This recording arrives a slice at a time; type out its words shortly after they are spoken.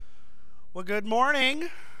Well, good morning.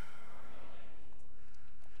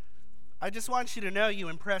 I just want you to know you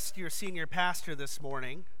impressed your senior pastor this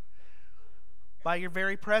morning by your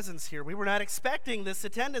very presence here. We were not expecting this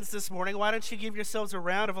attendance this morning. Why don't you give yourselves a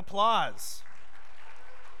round of applause?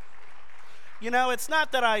 You know, it's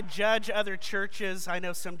not that I judge other churches. I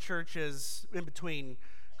know some churches in between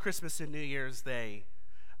Christmas and New Year's, they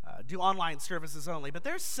do online services only. But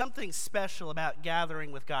there's something special about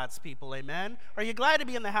gathering with God's people, amen? Are you glad to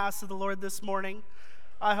be in the house of the Lord this morning?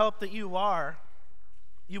 I hope that you are.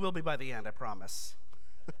 You will be by the end, I promise.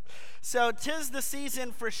 So 'tis the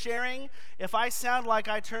season for sharing. If I sound like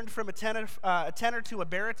I turned from a tenor to a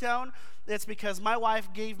baritone, it's because my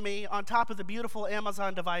wife gave me, on top of the beautiful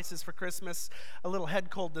Amazon devices for Christmas, a little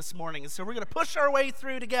head cold this morning. And so we're going to push our way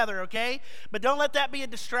through together, okay? But don't let that be a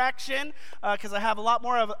distraction, because I have a lot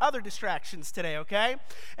more of other distractions today, okay?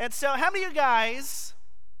 And so how many of you guys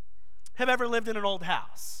have ever lived in an old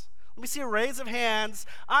house? Let me see a raise of hands.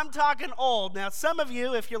 I'm talking old. Now, some of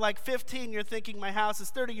you, if you're like 15, you're thinking my house is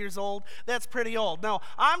 30 years old. That's pretty old. No,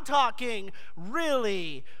 I'm talking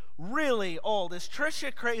really, really old. Is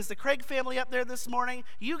the Craig family up there this morning?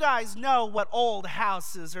 You guys know what old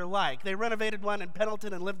houses are like. They renovated one in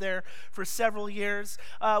Pendleton and lived there for several years.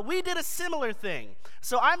 We did a similar thing.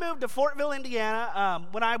 So I moved to Fortville, Indiana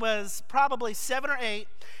when I was probably 7 or 8,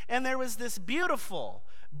 and there was this beautiful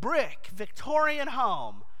brick Victorian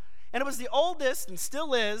home. And it was the oldest, and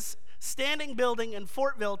still is, standing building in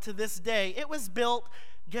Fortville to this day. It was built,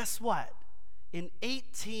 guess what, in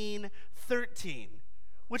 1813,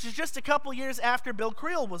 which is just a couple years after Bill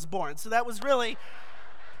Creel was born. So that was really,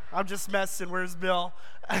 I'm just messing, where's Bill?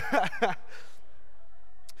 It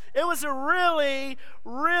was a really,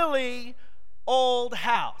 really old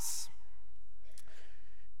house.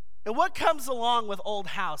 And what comes along with old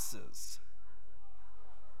houses?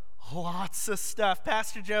 Lots of stuff.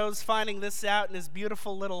 Pastor Joe's finding this out in his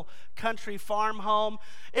beautiful little country farm home.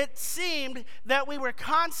 It seemed that we were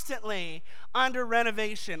constantly under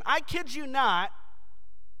renovation. I kid you not,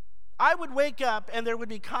 I would wake up and there would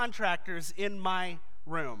be contractors in my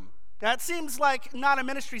room. That seems like not a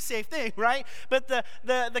ministry safe thing, right? But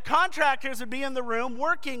the contractors would be in the room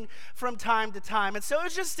working from time to time. And so it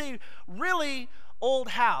was just a really old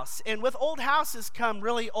house. And with old houses come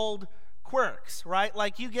really old quirks, right?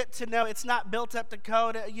 Like you get to know it's not built up to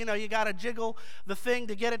code. You know, you got to jiggle the thing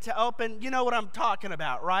to get it to open. You know what I'm talking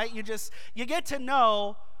about, right? You get to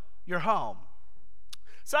know your home.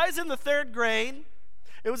 So I was in the 3rd grade.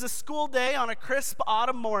 It was a school day on a crisp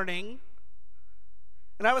autumn morning,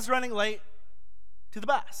 and I was running late to the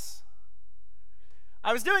bus.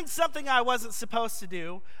 I was doing something I wasn't supposed to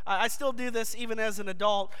do. I still do this even as an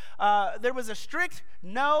adult. There was a strict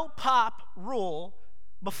no pop rule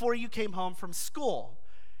before you came home from school.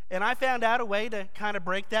 And I found out a way to kind of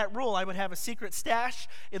break that rule. I would have a secret stash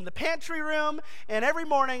in the pantry room, and every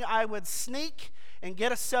morning I would sneak and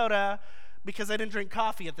get a soda because I didn't drink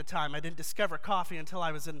coffee at the time. I didn't discover coffee until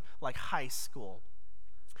I was in like high school.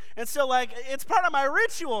 And so it's part of my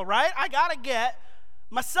ritual, right? I gotta get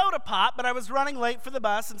my soda pop, but I was running late for the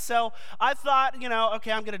bus, and so I thought,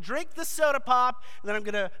 okay, I'm going to drink the soda pop, and then I'm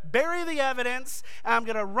going to bury the evidence, and I'm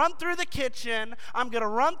going to run through the kitchen, I'm going to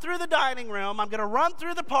run through the dining room, I'm going to run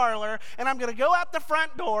through the parlor, and I'm going to go out the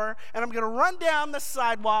front door, and I'm going to run down the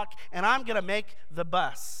sidewalk, and I'm going to make the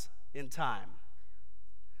bus in time.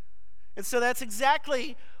 And so that's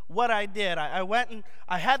exactly what I did. I went and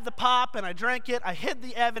I had the pop and I drank it. I hid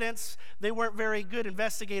the evidence. They weren't very good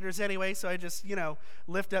investigators anyway, so I just,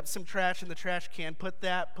 lift up some trash in the trash can, put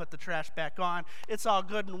the trash back on. It's all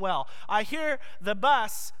good and well. I hear the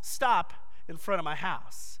bus stop in front of my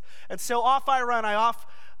house. And so off I run.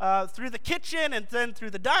 Through the kitchen and then through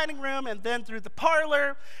the dining room and then through the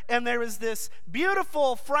parlor. And there was this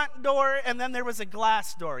beautiful front door and then there was a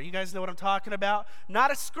glass door. You guys know what I'm talking about?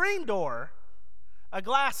 Not a screen door, a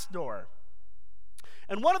glass door.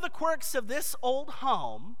 And one of the quirks of this old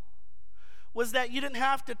home was that you didn't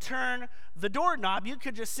have to turn the doorknob. You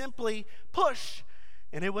could just simply push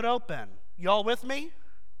and it would open. Y'all with me?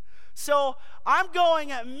 So I'm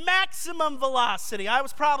going at maximum velocity. I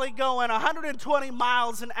was probably going 120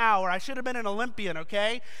 miles an hour. I should have been an Olympian,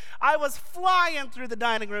 okay? I was flying through the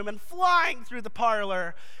dining room and flying through the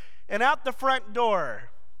parlor and out the front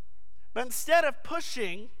door. But instead of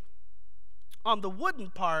pushing on the wooden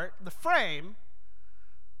part, the frame,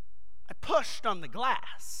 I pushed on the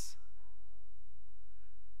glass.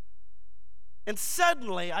 And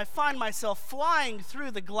suddenly I find myself flying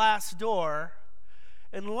through the glass door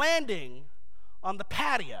and landing on the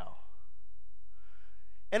patio.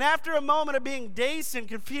 And after a moment of being dazed and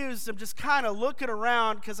confused, I'm just kind of looking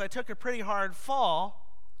around because I took a pretty hard fall.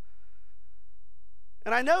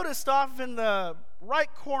 And I noticed off in the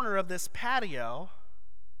right corner of this patio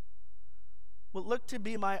what looked to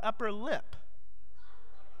be my upper lip.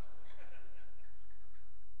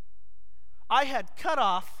 I had cut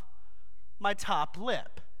off my top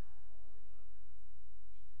lip.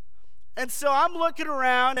 And so I'm looking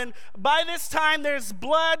around, and by this time there's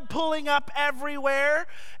blood pooling up everywhere.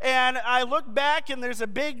 And I look back, and there's a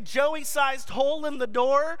big Joey-sized hole in the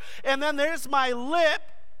door. And then there's my lip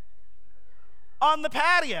on the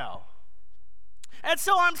patio. And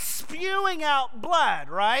so I'm spewing out blood,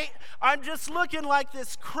 right? I'm just looking like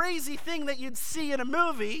this crazy thing that you'd see in a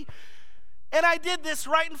movie. And I did this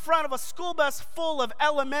right in front of a school bus full of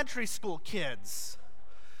elementary school kids.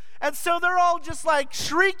 And so they're all just like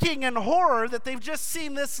shrieking in horror that they've just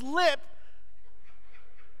seen this lip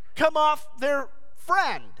come off their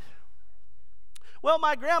friend. Well,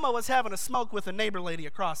 my grandma was having a smoke with a neighbor lady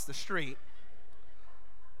across the street.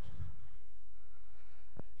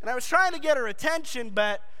 And I was trying to get her attention,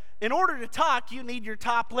 but in order to talk, you need your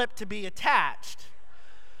top lip to be attached.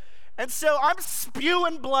 And so I'm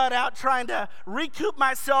spewing blood out, trying to recoup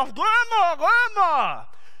myself. Grandma, Grandma!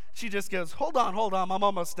 She just goes, hold on, I'm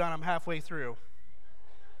almost done, I'm halfway through.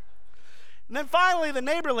 And then finally the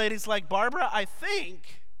neighbor lady's like, Barbara, I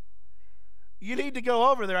think you need to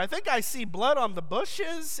go over there. I think I see blood on the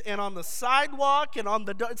bushes and on the sidewalk and on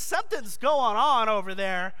the door. Something's going on over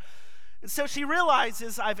there. And so she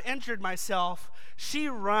realizes I've injured myself. She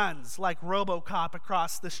runs like RoboCop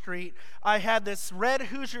across the street. I had this red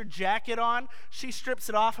Hoosier jacket on. She strips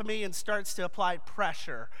it off of me and starts to apply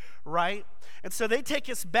pressure, right? And so they take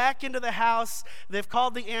us back into the house. They've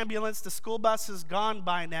called the ambulance. The school bus is gone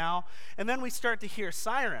by now. And then we start to hear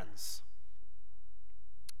sirens.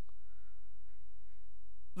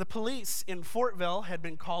 The police in Fortville had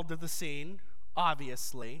been called to the scene,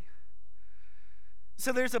 obviously.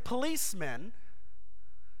 So there's a policeman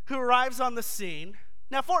who arrives on the scene.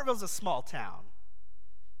 Now, Fortville's a small town.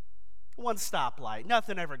 One stoplight.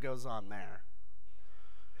 Nothing ever goes on there.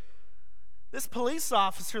 This police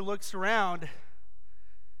officer looks around,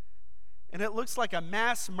 and it looks like a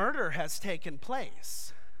mass murder has taken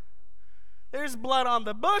place. There's blood on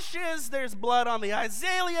the bushes, there's blood on the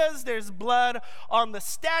azaleas, there's blood on the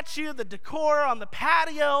statue, the decor on the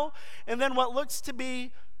patio, and then what looks to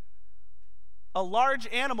be a large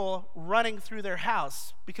animal running through their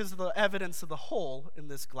house because of the evidence of the hole in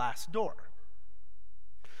this glass door.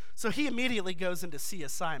 So he immediately goes into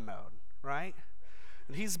CSI mode, right?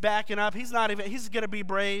 And he's backing up. He's going to be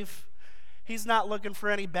brave. He's not looking for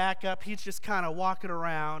any backup. He's just kind of walking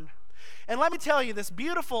around. And let me tell you, this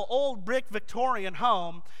beautiful old brick Victorian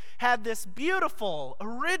home had this beautiful,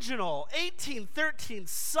 original 1813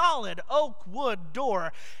 solid oak wood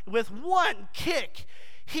door. With one kick,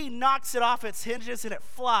 he knocks it off its hinges and it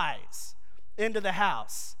flies into the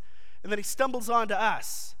house. And then he stumbles onto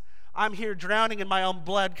us. I'm here drowning in my own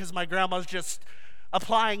blood because my grandma's just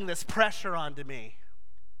applying this pressure onto me.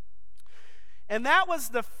 And that was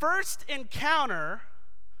the first encounter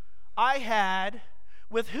I had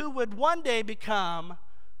with who would one day become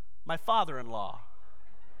my father-in-law.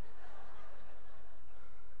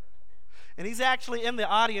 And he's actually in the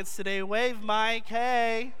audience today. Wave, Mike,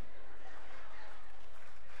 hey.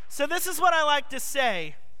 So this is what I like to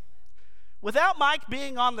say. Without Mike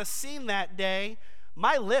being on the scene that day,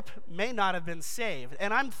 my lip may not have been saved.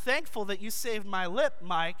 And I'm thankful that you saved my lip,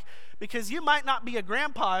 Mike, because you might not be a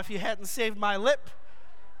grandpa if you hadn't saved my lip.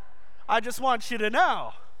 I just want you to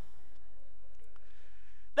know.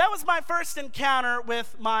 That was my first encounter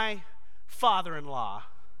with my father-in-law.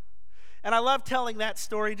 And I love telling that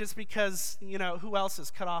story just because, who else has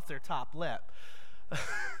cut off their top lip?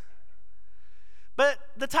 But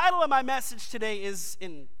the title of my message today is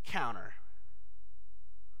Encounter.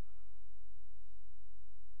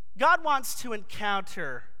 God wants to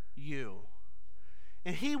encounter you,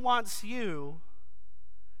 and He wants you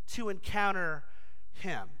to encounter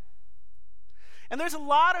Him. And there's a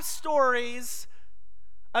lot of stories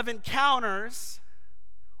of encounters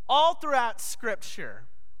all throughout Scripture.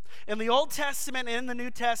 In the Old Testament and in the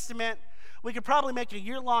New Testament, we could probably make a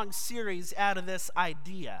year-long series out of this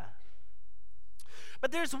idea.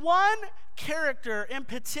 But there's one character in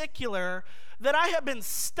particular that I have been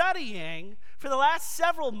studying for the last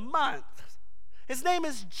several months. His name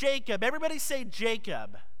is Jacob. Everybody say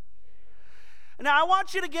Jacob. Now, I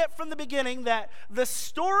want you to get from the beginning that the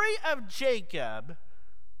story of Jacob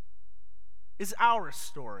is our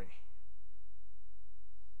story.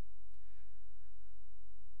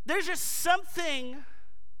 There's just something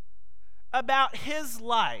about his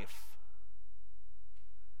life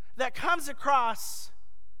that comes across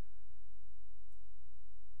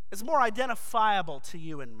is more identifiable to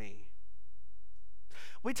you and me.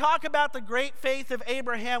 We talk about the great faith of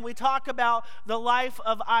Abraham. We talk about the life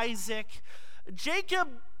of Isaac. Jacob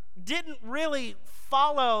didn't really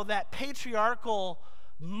follow that patriarchal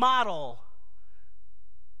model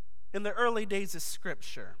in the early days of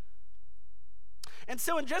Scripture. And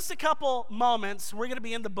so in just a couple moments, we're going to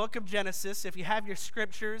be in the book of Genesis. If you have your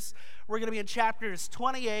scriptures, we're going to be in chapters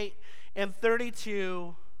 28 and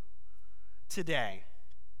 32 today.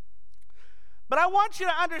 But I want you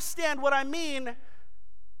to understand what I mean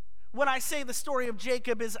when I say the story of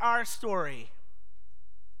Jacob is our story.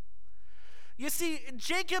 You see,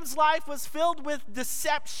 Jacob's life was filled with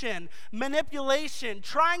deception, manipulation,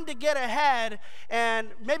 trying to get ahead, and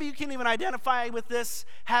maybe you can even identify with this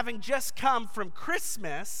having just come from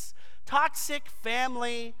Christmas, toxic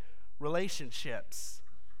family relationships.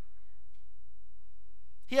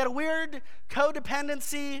 He had a weird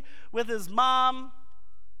codependency with his mom.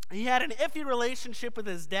 He had an iffy relationship with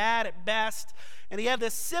his dad at best, and he had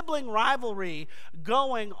this sibling rivalry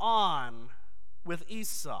going on with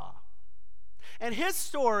Esau. And his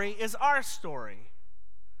story is our story.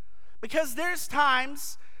 Because there's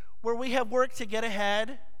times where we have worked to get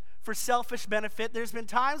ahead for selfish benefit. There's been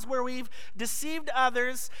times where we've deceived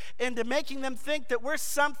others into making them think that we're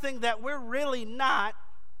something that we're really not.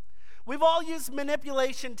 We've all used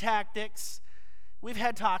manipulation tactics. We've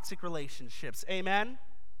had toxic relationships. Amen?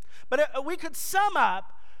 But we could sum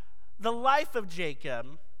up the life of Jacob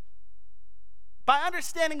by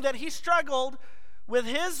understanding that he struggled with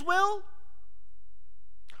his will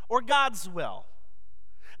or God's will.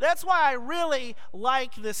 That's why I really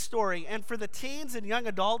like this story. And for the teens and young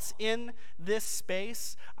adults in this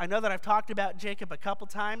space, I know that I've talked about Jacob a couple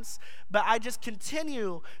times, but I just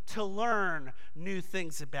continue to learn new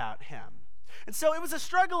things about him. And so it was a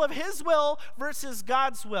struggle of his will versus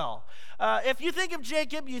God's will. If you think of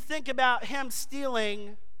Jacob, you think about him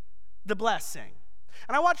stealing the blessing.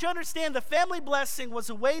 And I want you to understand the family blessing was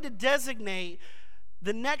a way to designate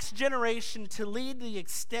the next generation to lead the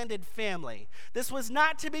extended family. This was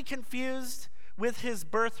not to be confused with his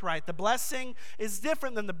birthright. The blessing is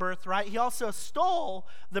different than the birthright. He also stole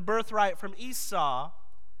the birthright from Esau,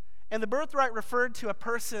 and the birthright referred to a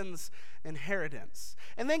person's inheritance.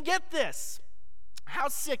 And then get this. How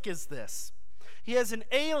sick is this? He has an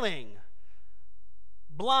ailing,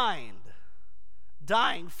 blind,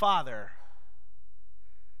 dying father.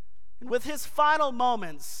 And with his final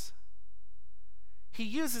moments, he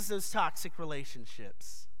uses those toxic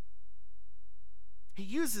relationships. He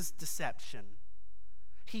uses deception.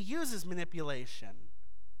 He uses manipulation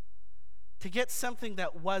to get something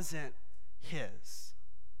that wasn't his.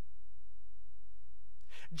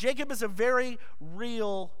 Jacob is a very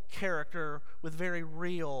real character with very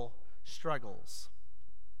real struggles.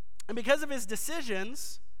 And because of his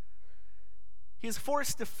decisions, he is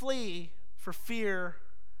forced to flee for fear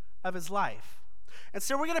of his life. And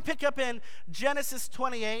so we're going to pick up in Genesis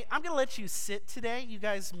 28. I'm going to let you sit today. You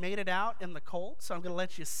guys made it out in the cold, so I'm going to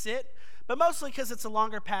let you sit, but mostly because it's a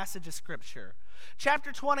longer passage of Scripture.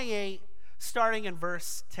 Chapter 28, starting in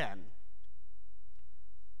verse 10.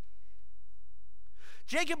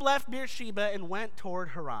 Jacob left Beersheba and went toward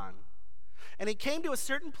Haran. And he came to a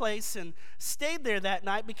certain place and stayed there that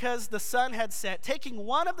night because the sun had set. Taking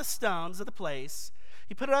one of the stones of the place,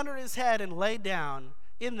 he put it under his head and lay down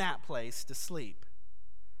in that place to sleep.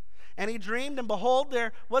 And he dreamed, and behold,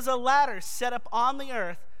 there was a ladder set up on the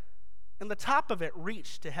earth, and the top of it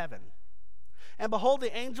reached to heaven. And behold,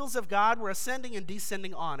 the angels of God were ascending and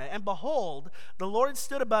descending on it. And behold, the Lord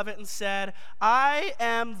stood above it and said, I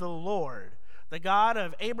am the Lord, the God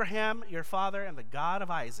of Abraham, your father, and the God of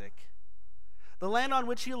Isaac. The land on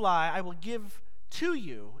which you lie I will give to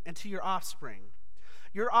you and to your offspring.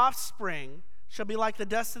 Your offspring shall be like the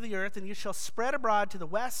dust of the earth, and you shall spread abroad to the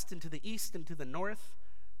west and to the east and to the north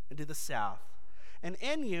and to the south. And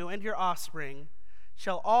in you and your offspring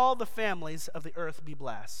shall all the families of the earth be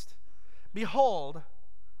blessed. Behold,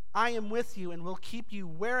 I am with you and will keep you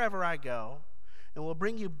wherever I go, and will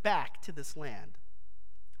bring you back to this land.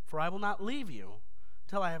 For I will not leave you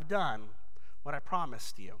till I have done what I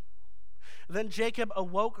promised you. Then Jacob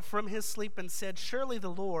awoke from his sleep and said, surely the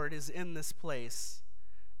Lord is in this place,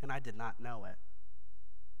 and I did not know it.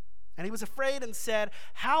 And he was afraid and said,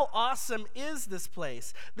 how awesome is this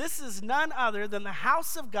place? This is none other than the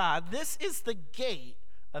house of God. This is the gate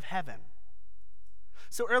of heaven.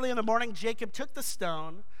 So early in the morning, Jacob took the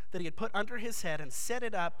stone that he had put under his head and set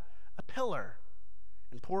it up a pillar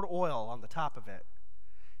and poured oil on the top of it.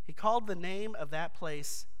 He called the name of that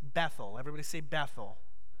place Bethel. Everybody say Bethel.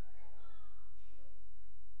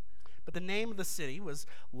 But the name of the city was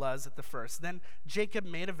Luz at the first. Then Jacob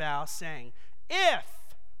made a vow, saying, if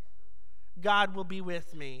God will be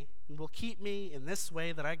with me and will keep me in this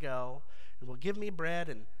way that I go, and will give me bread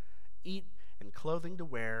and eat and clothing to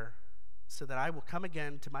wear, so that I will come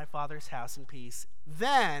again to my father's house in peace,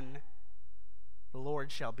 then the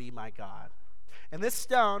Lord shall be my God. And this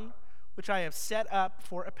stone, which I have set up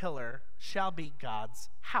for a pillar, shall be God's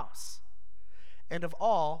house. And of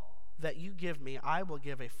all that you give me, I will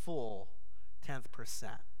give a full 10th%.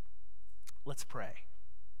 Let's pray.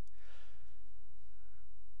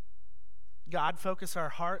 God, focus our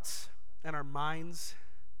hearts and our minds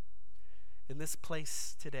in this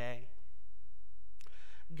place today.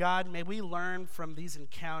 God, may we learn from these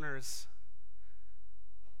encounters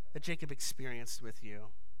that Jacob experienced with you.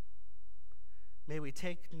 May we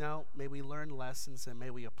take note, may we learn lessons, and may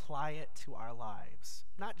we apply it to our lives.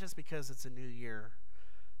 Not just because it's a new year,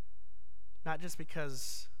 not just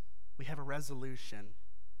because we have a resolution,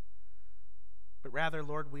 but rather,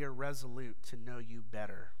 Lord, we are resolute to know you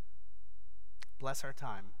better. Bless our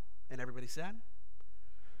time. And everybody said?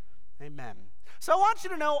 Amen. So I want you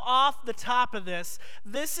to know off the top of this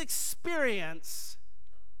experience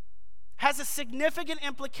has a significant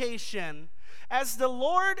implication as the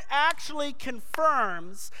Lord actually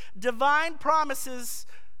confirms divine promises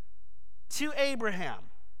to Abraham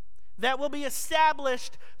that will be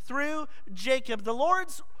established through Jacob. The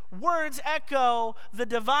Lord's words echo the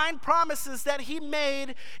divine promises that he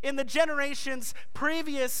made in the generations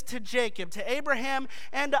previous to Jacob, to Abraham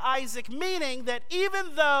and to Isaac, meaning that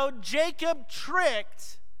even though Jacob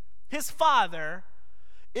tricked his father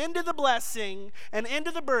into the blessing and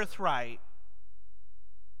into the birthright,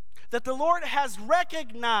 that the Lord has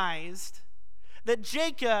recognized that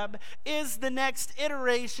Jacob is the next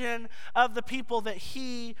iteration of the people that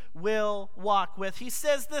he will walk with. He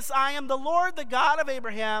says this, I am the Lord, the God of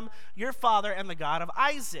Abraham, your father, and the God of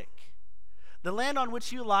Isaac. The land on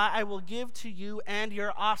which you lie, I will give to you and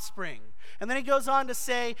your offspring. And then he goes on to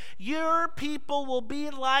say, your people will be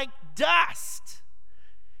like dust.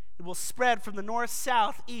 It will spread from the north,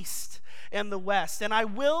 south, east, and the west. And I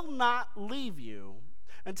will not leave you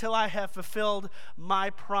until I have fulfilled my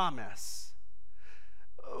promise.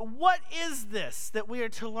 What is this that we are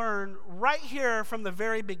to learn right here from the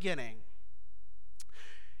very beginning?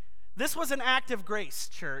 This was an act of grace,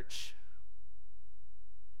 church.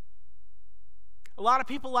 A lot of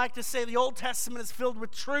people like to say the Old Testament is filled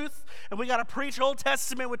with truth, and we got to preach Old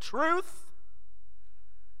Testament with truth.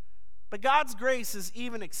 But God's grace is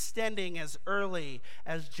even extending as early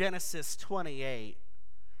as Genesis 28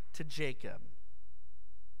 to Jacob.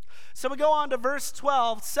 So we go on to verse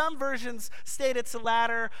 12. Some versions state it's a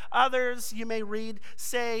ladder. Others, you may read,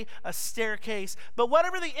 say a staircase. But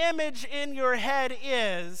whatever the image in your head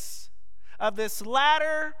is of this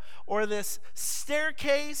ladder or this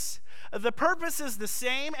staircase, the purpose is the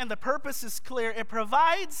same and the purpose is clear. It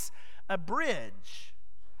provides a bridge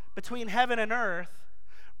between heaven and earth,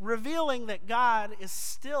 revealing that God is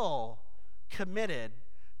still committed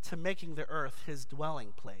to making the earth his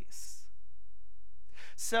dwelling place.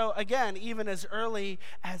 So again, even as early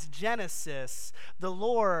as Genesis, the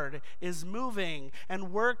Lord is moving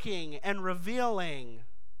and working and revealing.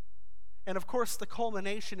 And of course, the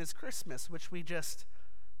culmination is Christmas, which we just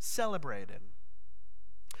celebrated.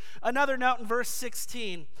 Another note in verse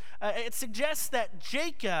 16, it suggests that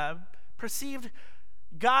Jacob perceived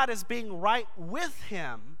God as being right with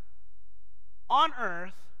him on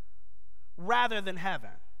earth rather than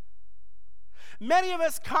heaven. Many of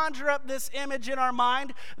us conjure up this image in our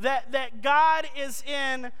mind that God is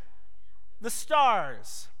in the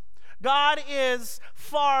stars. God is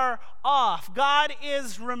far off. God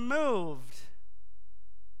is removed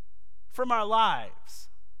from our lives.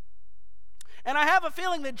 And I have a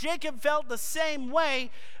feeling that Jacob felt the same way,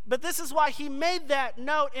 but this is why he made that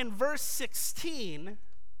note in verse 16,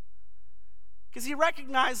 because he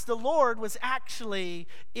recognized the Lord was actually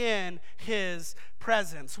in his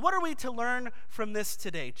presence. What are we to learn from this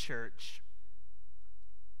today, church?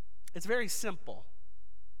 It's very simple.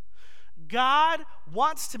 God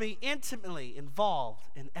wants to be intimately involved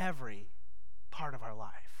in every part of our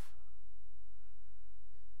life.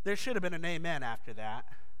 There should have been an amen after that.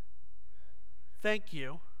 Thank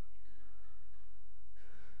you.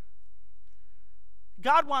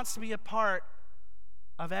 God wants to be a part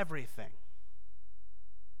of everything.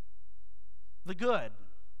 The good,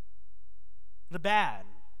 the bad,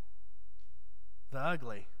 the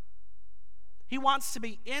ugly. He wants to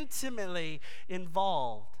be intimately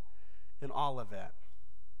involved in all of it.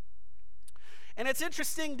 And it's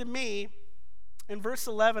interesting to me, in verse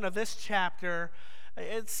 11 of this chapter,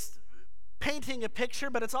 it's painting a picture,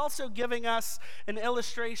 but it's also giving us an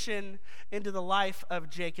illustration into the life of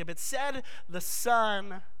Jacob. It said the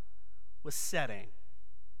sun was setting.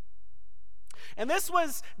 And this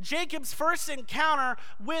was Jacob's first encounter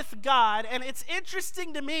with God, and it's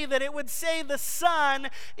interesting to me that it would say the sun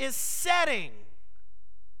is setting.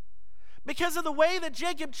 Because of the way that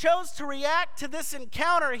Jacob chose to react to this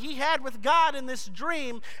encounter he had with God in this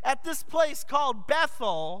dream at this place called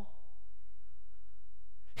Bethel,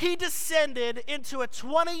 he descended into a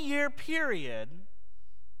 20-year period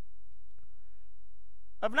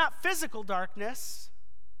of not physical darkness,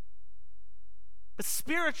 but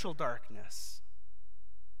spiritual darkness.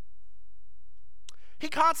 He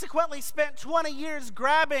consequently spent 20 years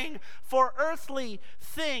grabbing for earthly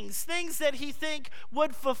things, things that he think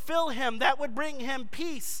would fulfill him, that would bring him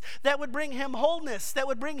peace, that would bring him wholeness, that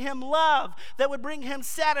would bring him love, that would bring him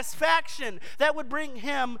satisfaction, that would bring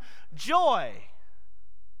him joy.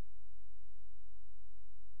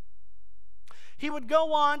 He would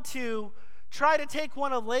go on to try to take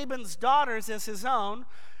one of Laban's daughters as his own,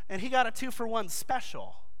 and he got a 2-for-1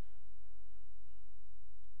 special.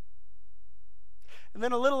 And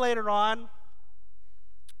then a little later on,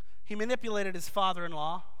 he manipulated his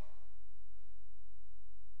father-in-law,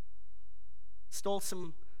 stole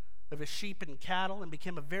some of his sheep and cattle, and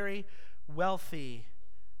became a very wealthy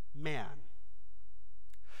man.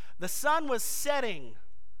 The sun was setting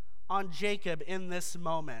on Jacob in this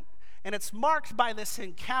moment, and it's marked by this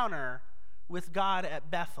encounter with God at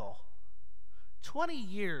Bethel. 20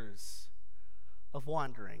 years of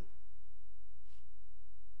wandering.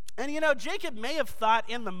 And you know, Jacob may have thought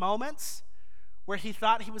in the moments where he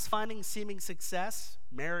thought he was finding seeming success,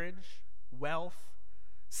 marriage, wealth,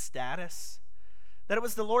 status, that it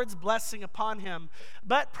was the Lord's blessing upon him.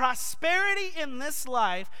 But prosperity in this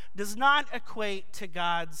life does not equate to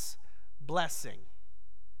God's blessing.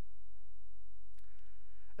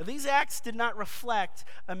 These acts did not reflect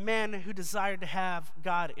a man who desired to have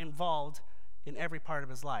God involved in every part of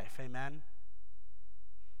his life. Amen?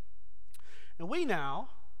 And we know,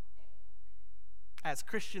 as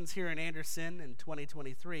Christians here in Anderson in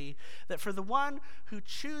 2023, that for the one who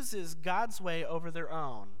chooses God's way over their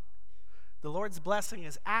own, the Lord's blessing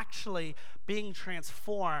is actually being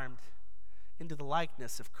transformed into the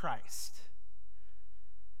likeness of Christ,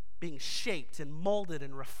 being shaped and molded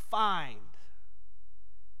and refined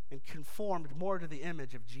and conformed more to the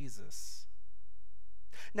image of Jesus.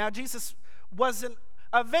 Now, Jesus wasn't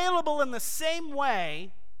available in the same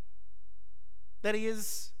way that he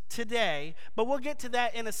is today, but we'll get to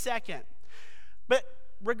that in a second. But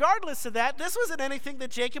regardless of that, this wasn't anything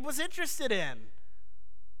that Jacob was interested in.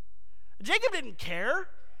 Jacob didn't care.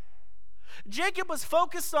 Jacob was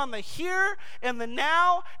focused on the here and the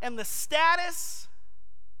now and the status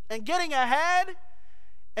and getting ahead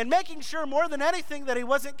and making sure more than anything that he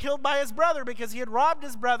wasn't killed by his brother, because he had robbed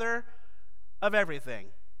his brother of everything.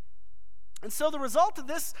 And so the result of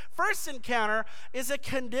this first encounter is a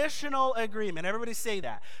conditional agreement. Everybody say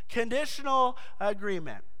that. Conditional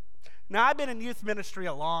agreement. Now, I've been in youth ministry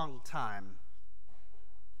a long time.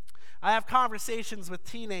 I have conversations with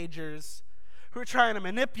teenagers who are trying to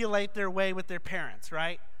manipulate their way with their parents,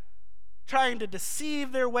 right? Trying to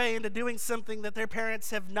deceive their way into doing something that their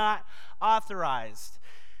parents have not authorized.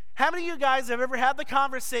 How many of you guys have ever had the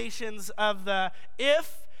conversations of the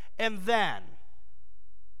if and then?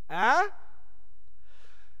 Huh?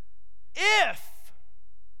 If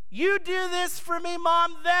you do this for me,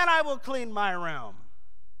 Mom, then I will clean my room.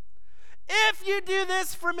 If you do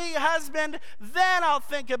this for me, husband, then I'll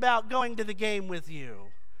think about going to the game with you.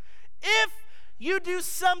 If you do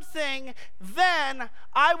something, then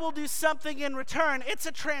I will do something in return. It's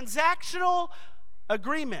a transactional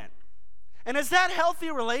agreement. And is that healthy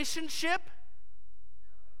relationship?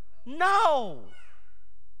 No.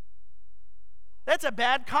 That's a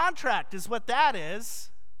bad contract, is what that is.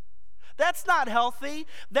 That's not healthy.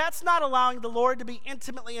 That's not allowing the Lord to be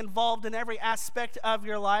intimately involved in every aspect of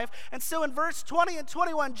your life. And so in verse 20 and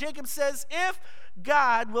 21, Jacob says, if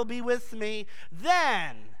God will be with me,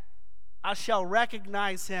 then I shall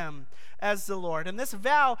recognize him as the Lord. And this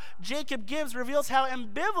vow Jacob gives reveals how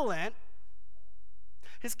ambivalent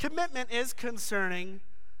his commitment is concerning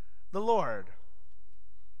the Lord.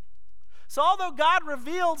 So although God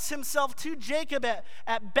reveals himself to Jacob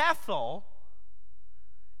at Bethel,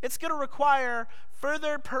 it's going to require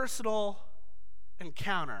further personal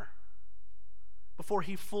encounter before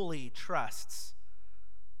he fully trusts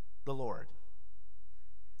the Lord.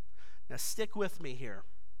 Now stick with me here.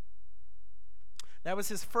 That was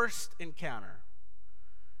his first encounter.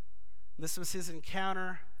 This was his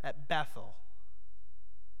encounter at Bethel.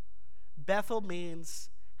 Bethel means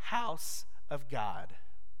house of God.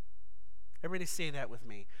 Everybody say that with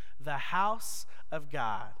me. The house of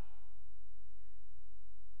God.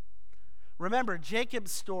 Remember,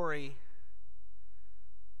 Jacob's story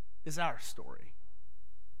is our story.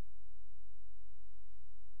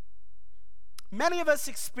 Many of us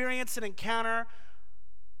experience an encounter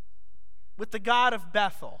with the God of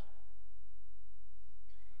Bethel.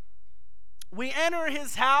 We enter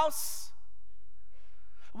his house.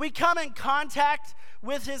 We come in contact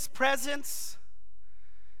with his presence.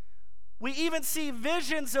 We even see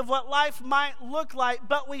visions of what life might look like,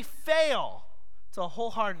 but we fail to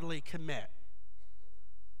wholeheartedly commit.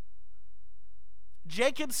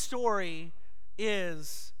 Jacob's story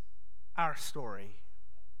is our story.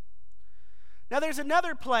 Now there's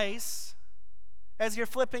another place, as you're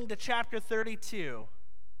flipping to chapter 32.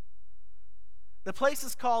 The place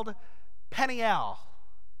is called Peniel.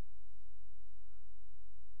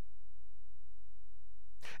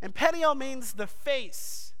 And Peniel means the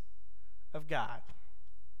face of God.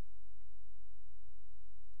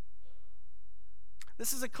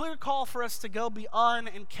 This is a clear call for us to go beyond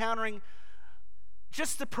encountering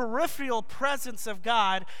just the peripheral presence of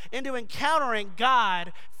God into encountering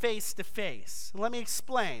God face to face. Let me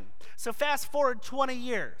explain. So fast forward 20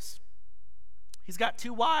 years. He's got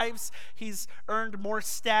 2 wives. He's earned more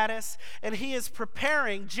status. And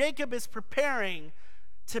Jacob is preparing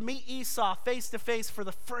to meet Esau face to face for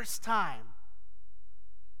the first time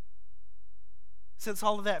since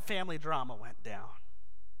all of that family drama went down.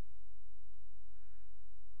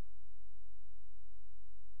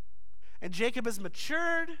 And Jacob has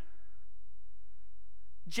matured.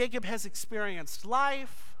 Jacob has experienced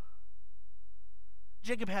life.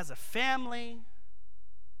 Jacob has a family.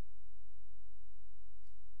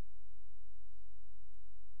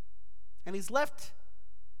 And he's left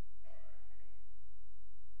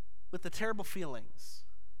with the terrible feelings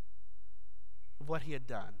of what he had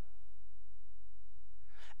done.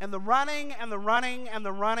 And the running and the running and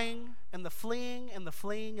the running and the fleeing and the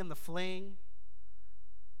fleeing and the fleeing,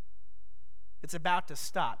 it's about to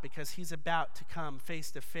stop because he's about to come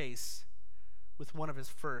face to face with one of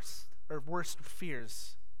his worst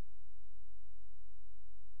fears.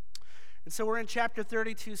 And so we're in chapter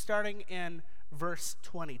 32, starting in verse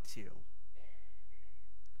 22.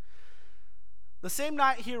 The same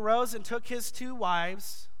night he arose and took his 2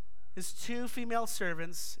 wives, his 2 female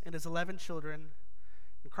servants, and his 11 children,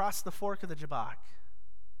 and crossed the fork of the Jabbok.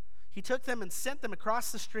 He took them and sent them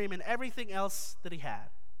across the stream and everything else that he had.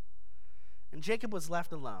 And Jacob was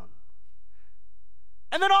left alone.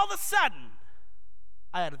 And then all of a sudden,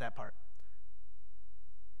 I added that part,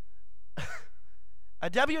 a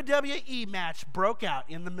WWE match broke out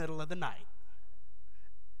in the middle of the night.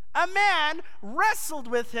 A man wrestled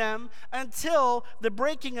with him until the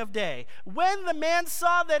breaking of day. When the man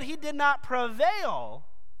saw that he did not prevail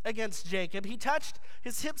against Jacob, he touched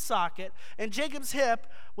his hip socket, and Jacob's hip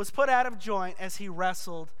was put out of joint as he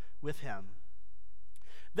wrestled with him.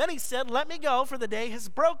 Then he said, "Let me go, for the day has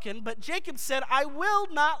broken." But Jacob said, "I will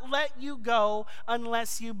not let you go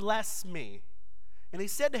unless you bless me." And he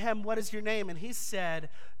said to him, "What is your name?" And he said,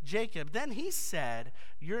 "Jacob." Then he said,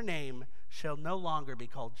 "Your name shall no longer be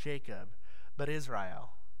called Jacob, but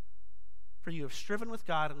Israel. For you have striven with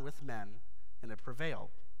God and with men, and have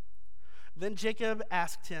prevailed." Then Jacob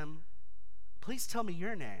asked him, "Please tell me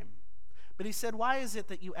your name." But he said, "Why is it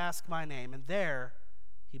that you ask my name?" And there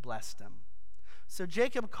he blessed him. So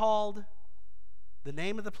Jacob called the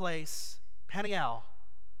name of the place Peniel,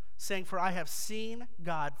 saying, "For I have seen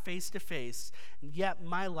God face to face, and yet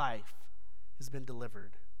my life has been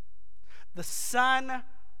delivered." The sun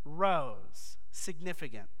rose,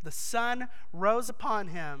 significant. The sun rose upon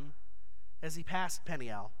him as he passed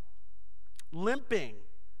Peniel, limping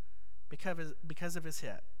because of his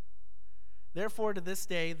hip. Therefore, to this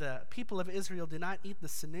day, the people of Israel do not eat the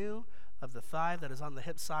sinew of the thigh that is on the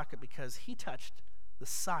hip socket, because he touched the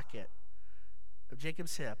socket of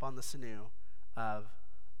Jacob's hip on the sinew of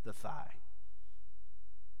the thigh.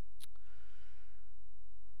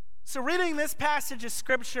 So reading this passage of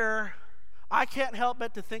Scripture, I can't help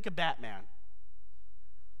but to think of Batman.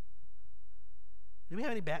 Do we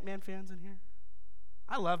have any Batman fans in here?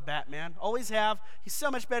 I love Batman. Always have. He's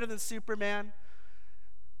so much better than Superman.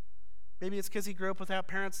 Maybe it's because he grew up without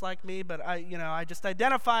parents like me, but I just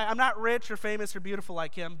identify. I'm not rich or famous or beautiful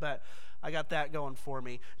like him, but I got that going for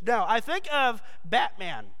me. No, I think of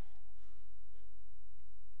Batman.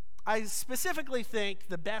 I specifically think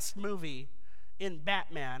the best movie in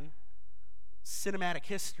Batman cinematic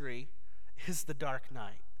history is The Dark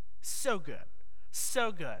Knight. So good.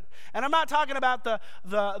 So good. And I'm not talking about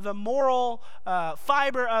the moral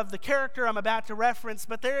fiber of the character I'm about to reference,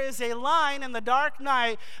 but there is a line in The Dark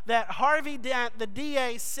Knight that Harvey Dent, the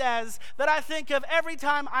DA, says that I think of every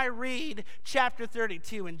time I read chapter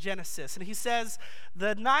 32 in Genesis. And he says,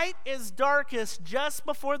 "The night is darkest just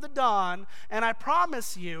before the dawn, and I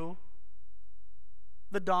promise you,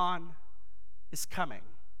 the dawn is coming."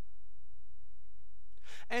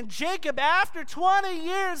 And Jacob, after 20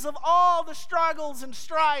 years of all the struggles and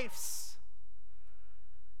strifes,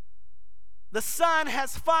 the sun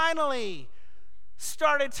has finally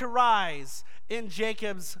started to rise in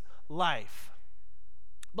Jacob's life.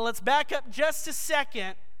 But let's back up just a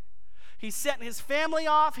second. He sent his family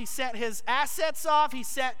off. He sent his assets off. He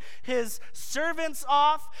sent his servants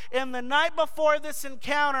off. And the night before this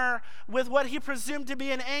encounter with what he presumed to be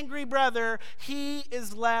an angry brother, he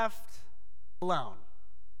is left alone.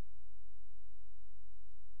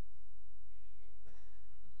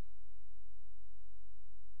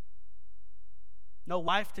 No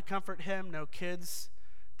wife to comfort him, no kids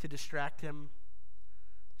to distract him.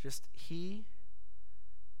 Just he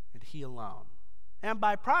and he alone. And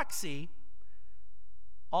by proxy,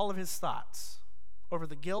 all of his thoughts over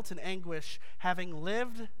the guilt and anguish, having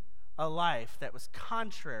lived a life that was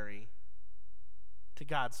contrary to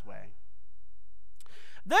God's way.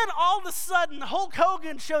 Then all of a sudden, Hulk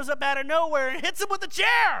Hogan shows up out of nowhere and hits him with a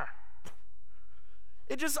chair.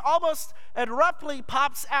 It just almost abruptly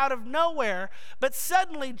pops out of nowhere. But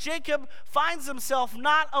suddenly, Jacob finds himself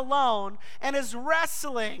not alone and is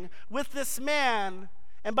wrestling with this man.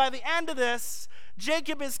 And by the end of this,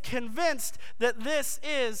 Jacob is convinced that this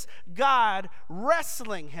is God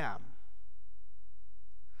wrestling him.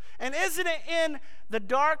 And isn't it in the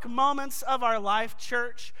dark moments of our life,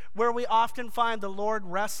 church, where we often find the Lord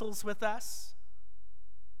wrestles with us?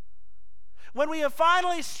 When we have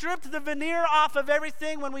finally stripped the veneer off of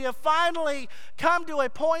everything, when we have finally come to a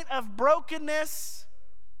point of brokenness,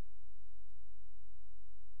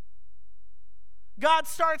 God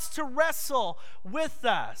starts to wrestle with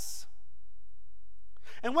us.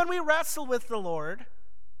 And when we wrestle with the Lord,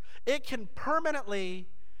 it can permanently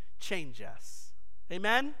change us.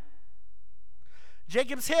 Amen?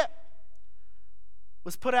 Jacob's hip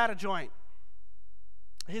was put out of joint.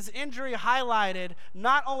 His injury highlighted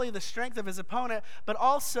not only the strength of his opponent, but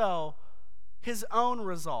also his own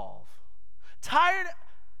resolve. Tired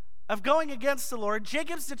of going against the Lord,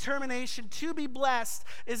 Jacob's determination to be blessed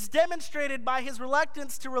is demonstrated by his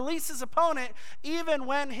reluctance to release his opponent even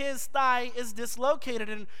when his thigh is dislocated.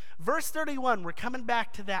 In verse 31, we're coming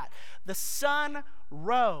back to that. The sun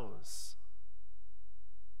rose.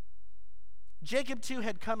 Jacob too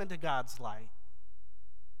had come into God's light.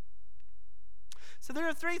 So there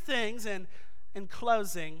are three things in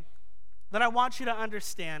closing that I want you to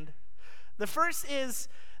understand. The first is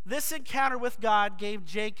this encounter with God gave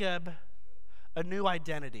Jacob a new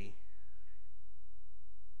identity.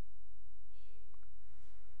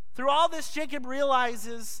 Through all this, Jacob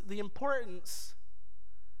realizes the importance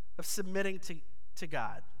of submitting to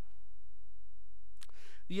God.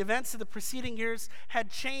 The events of the preceding years had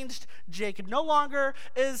changed Jacob. No longer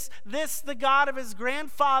is this the God of his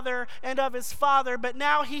grandfather and of his father, but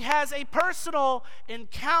now he has a personal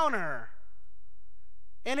encounter.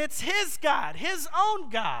 And it's his God, his own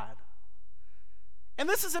God. And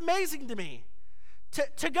this is amazing to me.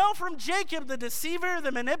 To go from Jacob, the deceiver,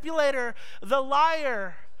 the manipulator, the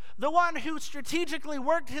liar, the one who strategically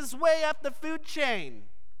worked his way up the food chain,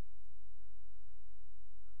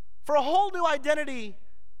 for a whole new identity.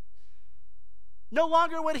 No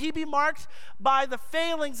longer would he be marked by the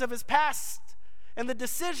failings of his past and the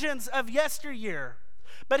decisions of yesteryear,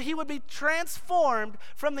 but he would be transformed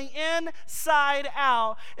from the inside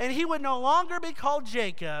out, and he would no longer be called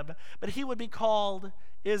Jacob, but he would be called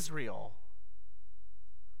Israel,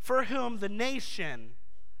 for whom the nation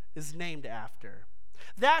is named after.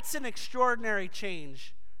 That's an extraordinary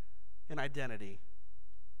change in identity.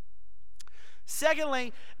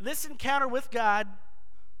 Secondly, this encounter with God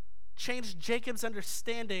changed Jacob's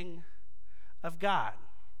understanding of God.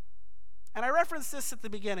 And I referenced this at the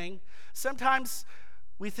beginning. Sometimes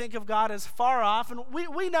we think of God as far off, and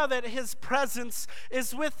we know that his presence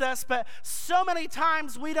is with us, but so many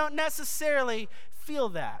times we don't necessarily feel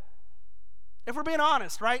that. If we're being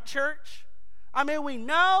honest, right, church? I mean, we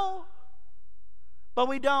know, but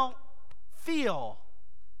we don't feel.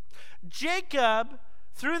 Jacob,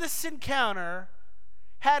 through this encounter,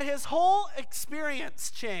 had his whole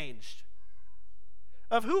experience changed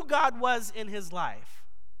of who God was in his life.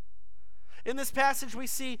 In this passage, we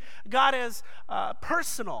see God as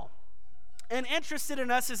personal and interested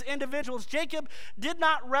in us as individuals. Jacob did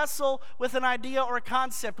not wrestle with an idea or a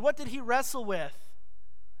concept. What did he wrestle with?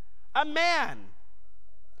 A man.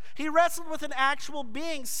 He wrestled with an actual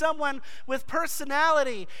being, someone with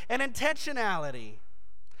personality and intentionality.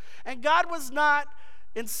 And God was not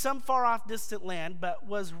in some far off distant land, but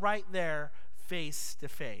was right there face to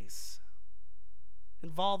face,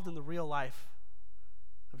 involved in the real life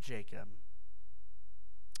of Jacob.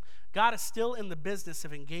 God is still in the business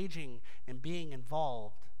of engaging and being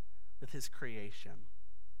involved with his creation.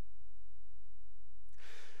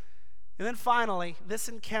 And then finally, this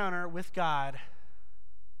encounter with God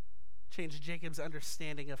changed Jacob's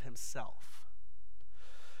understanding of himself.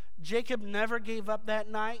 Jacob never gave up that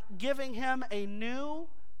night, giving him a new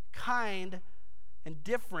kind and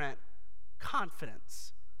different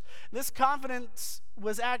confidence. This confidence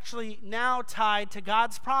was actually now tied to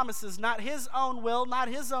God's promises, not his own will, not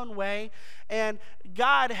his own way. And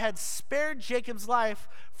God had spared Jacob's life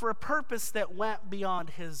for a purpose that went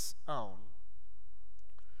beyond his own.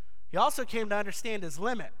 He also came to understand his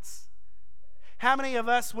limits. How many of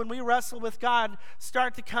us, when we wrestle with God,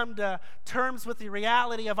 start to come to terms with the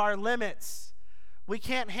reality of our limits? We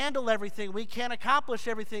can't handle everything. We can't accomplish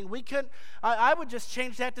everything. I would just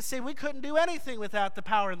change that to say we couldn't do anything without the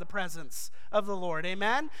power and the presence of the Lord.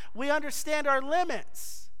 Amen? We understand our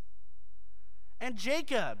limits. And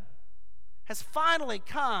Jacob has finally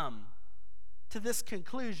come to this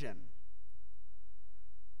conclusion.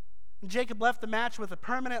 And Jacob left the match with a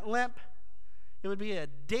permanent limp. It would be a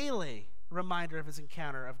daily reminder of his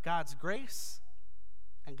encounter of God's grace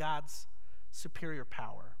and God's superior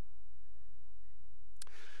power.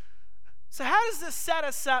 So how does this set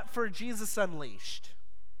us up for Jesus Unleashed?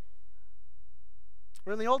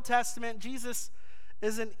 We're in the Old Testament. Jesus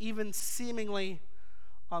isn't even seemingly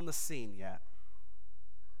on the scene yet.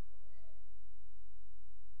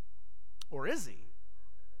 Or is he?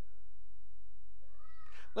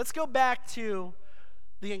 Let's go back to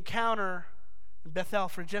the encounter in Bethel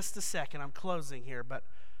for just a second. I'm closing here, but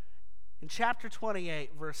in chapter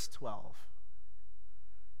 28, verse 12.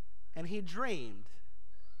 And he dreamed,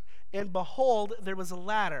 and behold, there was a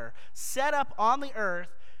ladder set up on the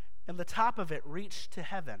earth, and the top of it reached to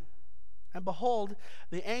heaven. And behold,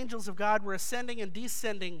 the angels of God were ascending and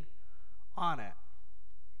descending on it.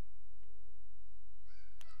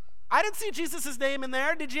 I didn't see Jesus' name in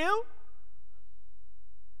there, did you?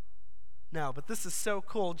 No, but this is so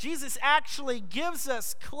cool. Jesus actually gives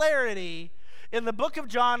us clarity in the book of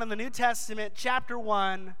John in the New Testament, chapter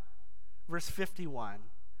 1, verse 51.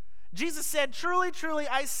 Jesus said, "Truly, truly,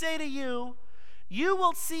 I say to you, you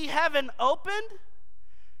will see heaven opened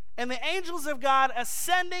and the angels of God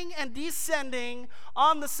ascending and descending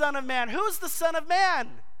on the Son of Man." Who's the Son of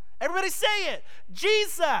Man? Everybody say it.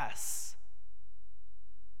 Jesus.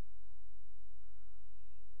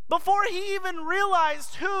 Before he even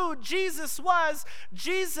realized who Jesus was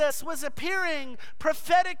appearing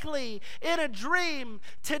prophetically in a dream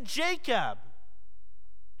to Jacob.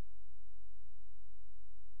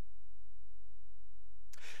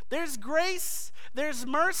 There's grace, there's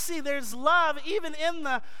mercy, there's love, even in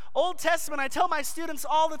the Old Testament. I tell my students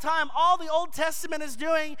all the time, all the Old Testament is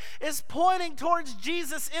doing is pointing towards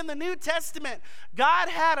Jesus in the New Testament. God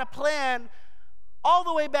had a plan all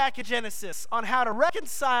the way back in Genesis on how to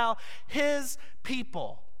reconcile his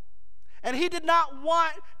people. And he did not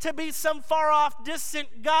want to be some far-off,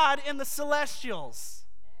 distant God in the celestials.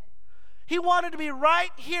 He wanted to be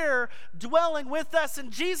right here dwelling with us.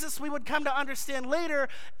 And Jesus, we would come to understand later,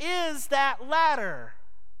 is that ladder,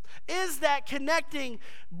 is that connecting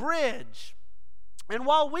bridge. And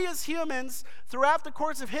while we as humans, throughout the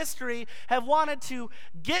course of history, have wanted to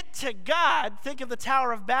get to God, think of the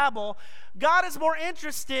Tower of Babel, God is more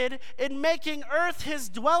interested in making earth his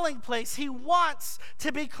dwelling place. He wants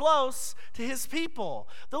to be close to his people.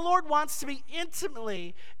 The Lord wants to be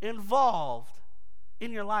intimately involved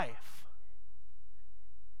in your life.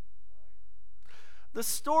 The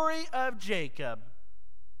story of Jacob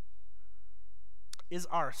is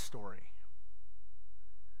our story.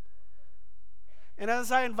 And as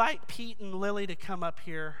I invite Pete and Lily to come up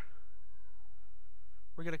here,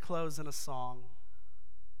 we're going to close in a song.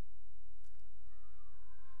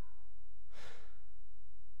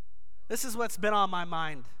 This is what's been on my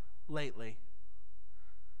mind lately.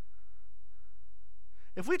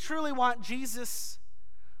 If we truly want Jesus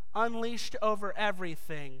unleashed over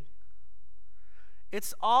everything,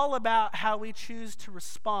 it's all about how we choose to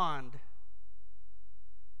respond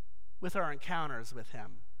with our encounters with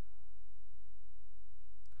him.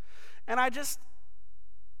 And I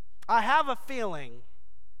have a feeling,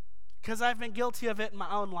 because I've been guilty of it in my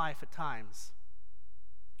own life at times,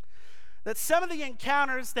 That some of the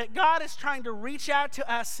encounters that God is trying to reach out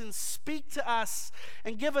to us and speak to us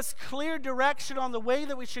and give us clear direction on the way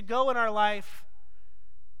that we should go in our life,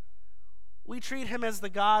 we treat him as the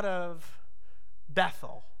God of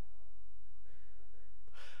Bethel.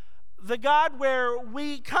 The God where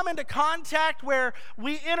we come into contact, where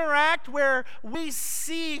we interact, where we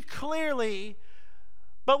see clearly,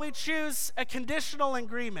 but we choose a conditional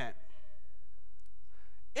agreement.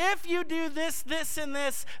 If you do this, this, and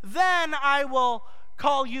this, then I will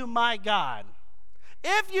call you my God.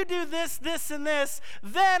 If you do this, this, and this,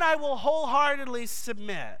 then I will wholeheartedly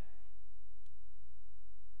submit.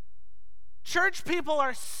 Church people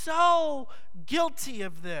are so guilty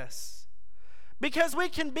of this because we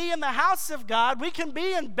can be in the house of God, we can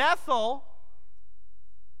be in Bethel,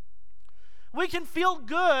 we can feel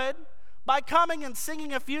good by coming and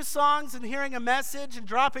singing a few songs and hearing a message and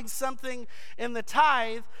dropping something in the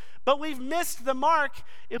tithe, but we've missed the mark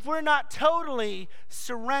if we're not totally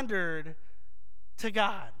surrendered to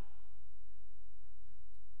God.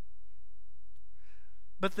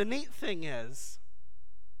 But the neat thing is,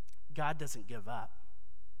 God doesn't give up.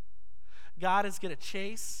 God is going to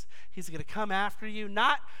chase. He's going to come after you,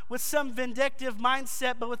 not with some vindictive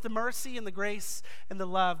mindset, but with the mercy and the grace and the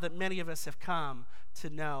love that many of us have come to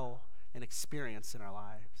know and experience in our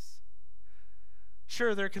lives.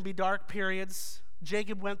 Sure, there can be dark periods.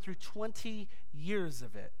 Jacob went through 20 years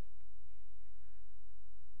of it.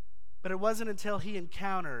 But it wasn't until he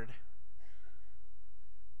encountered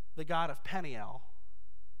the God of Peniel.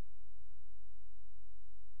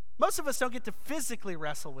 Most of us don't get to physically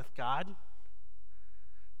wrestle with God.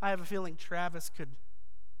 I have a feeling Travis could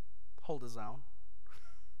hold his own.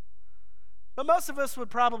 But most of us would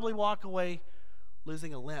probably walk away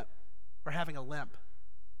losing a limb or having a limp.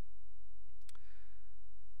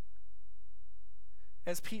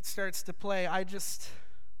 As Pete starts to play, I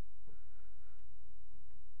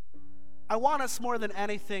want us more than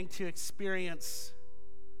anything to experience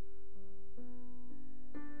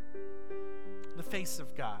the face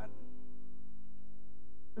of God.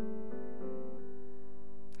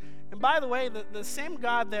 And by the way, the same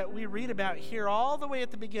God that we read about here all the way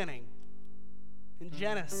at the beginning in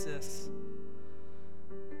Genesis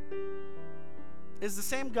is the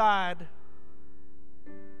same God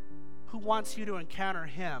who wants you to encounter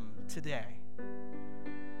him today.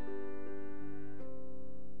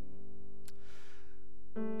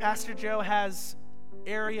 Pastor Joe has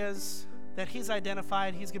areas that he's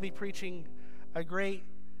identified. He's going to be preaching a great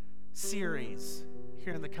series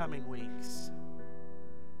here in the coming weeks.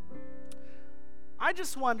 I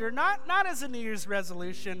just wonder, not as a New Year's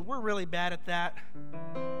resolution, we're really bad at that.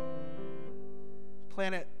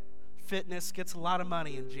 Planet Fitness gets a lot of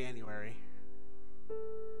money in January,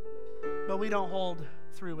 but we don't hold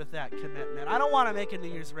through with that commitment. I don't want to make a New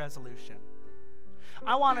Year's resolution.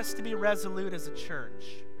 I want us to be resolute as a church.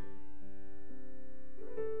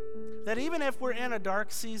 That even if we're in a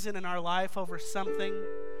dark season in our life over something,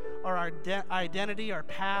 or our identity, our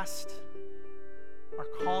past, our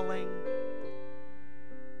calling,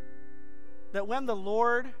 that when the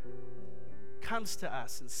Lord comes to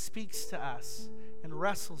us and speaks to us and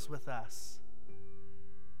wrestles with us,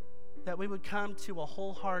 that we would come to a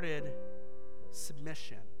wholehearted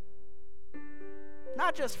submission.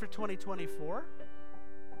 Not just for 2024,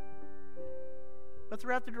 but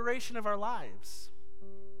throughout the duration of our lives.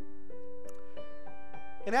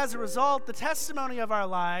 And as a result, the testimony of our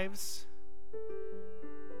lives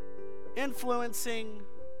influencing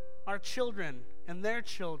our children and their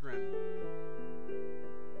children.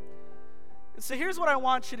 And so here's what I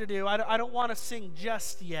want you to do. I don't want to sing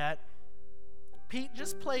just yet. Pete,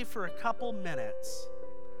 just play for a couple minutes.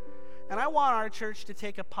 And I want our church to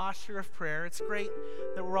take a posture of prayer. It's great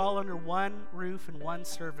that we're all under one roof and one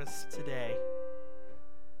service today.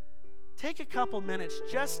 Take a couple minutes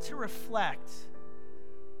just to reflect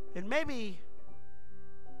and maybe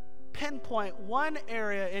pinpoint one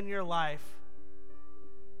area in your life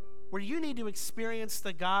where you need to experience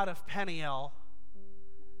the God of Peniel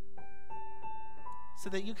so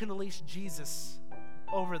that you can unleash Jesus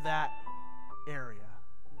over that area.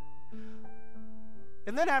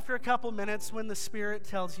 And then after a couple minutes, when the Spirit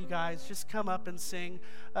tells you guys, just come up and sing.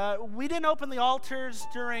 We didn't open the altars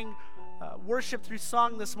during worship through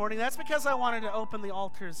song this morning. That's because I wanted to open the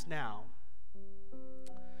altars now.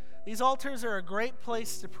 These altars are a great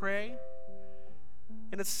place to pray,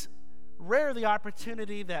 and it's rare the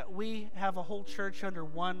opportunity that we have a whole church under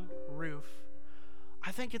one roof.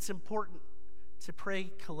 I think it's important to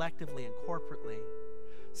pray collectively and corporately.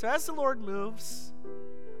 So as the Lord moves,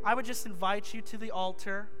 I would just invite you to the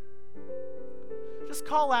altar. Just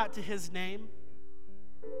call out to his name.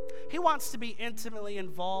 He wants to be intimately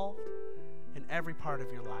involved in every part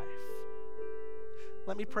of your life.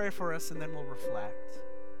 Let me pray for us, and then we'll reflect.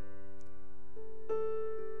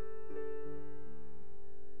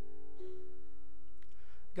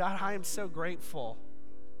 God, I am so grateful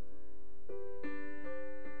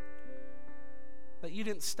that you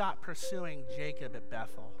didn't stop pursuing Jacob at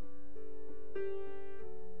Bethel.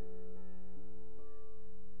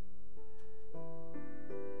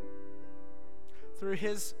 Through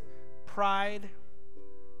his pride,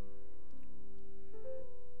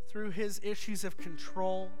 through his issues of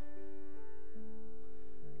control,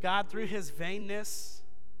 God, through his vainness,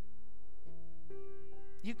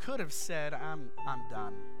 you could have said, I'm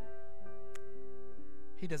done.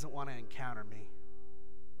 He doesn't want to encounter me.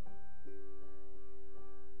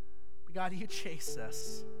 But God, you chase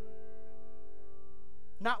us.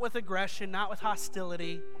 Not with aggression, not with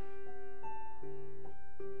hostility,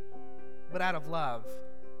 but out of love.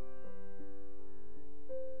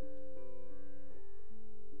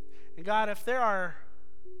 And God, if there are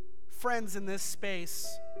friends in this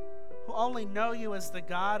space who only know you as the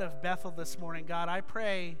God of Bethel this morning, God, I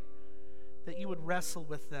pray that you would wrestle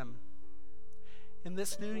with them in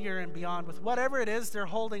this new year and beyond with whatever it is they're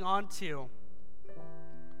holding on to,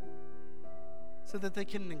 so that they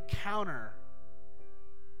can encounter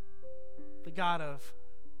the God of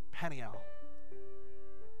Peniel.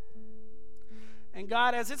 And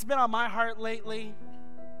God, as it's been on my heart lately,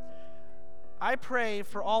 I pray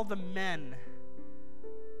for all the men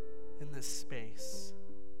in this space,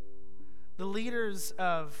 the leaders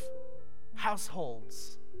of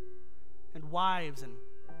households and wives and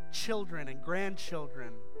children and grandchildren.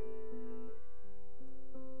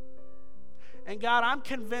 And God, I'm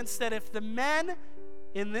convinced that if the men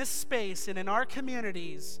in this space and in our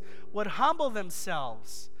communities would humble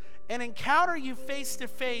themselves and encounter you face to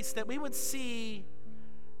face, that we would see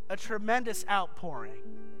a tremendous outpouring.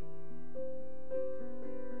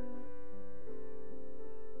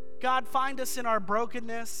 God, find us in our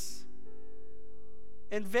brokenness,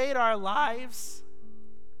 invade our lives,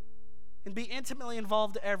 and be intimately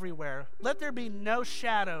involved everywhere. Let there be no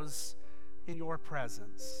shadows in your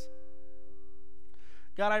presence.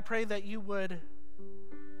 God, I pray that you would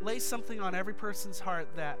lay something on every person's heart,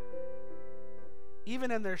 that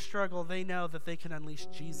even in their struggle, they know that they can unleash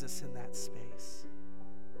Jesus in that space.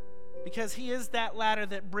 Because he is that ladder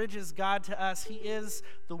that bridges God to us. He is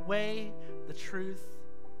the way, the truth,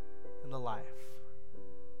 and the life.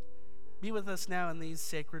 Be with us now in these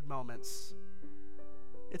sacred moments.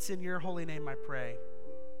 It's in your holy name I pray.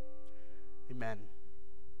 Amen.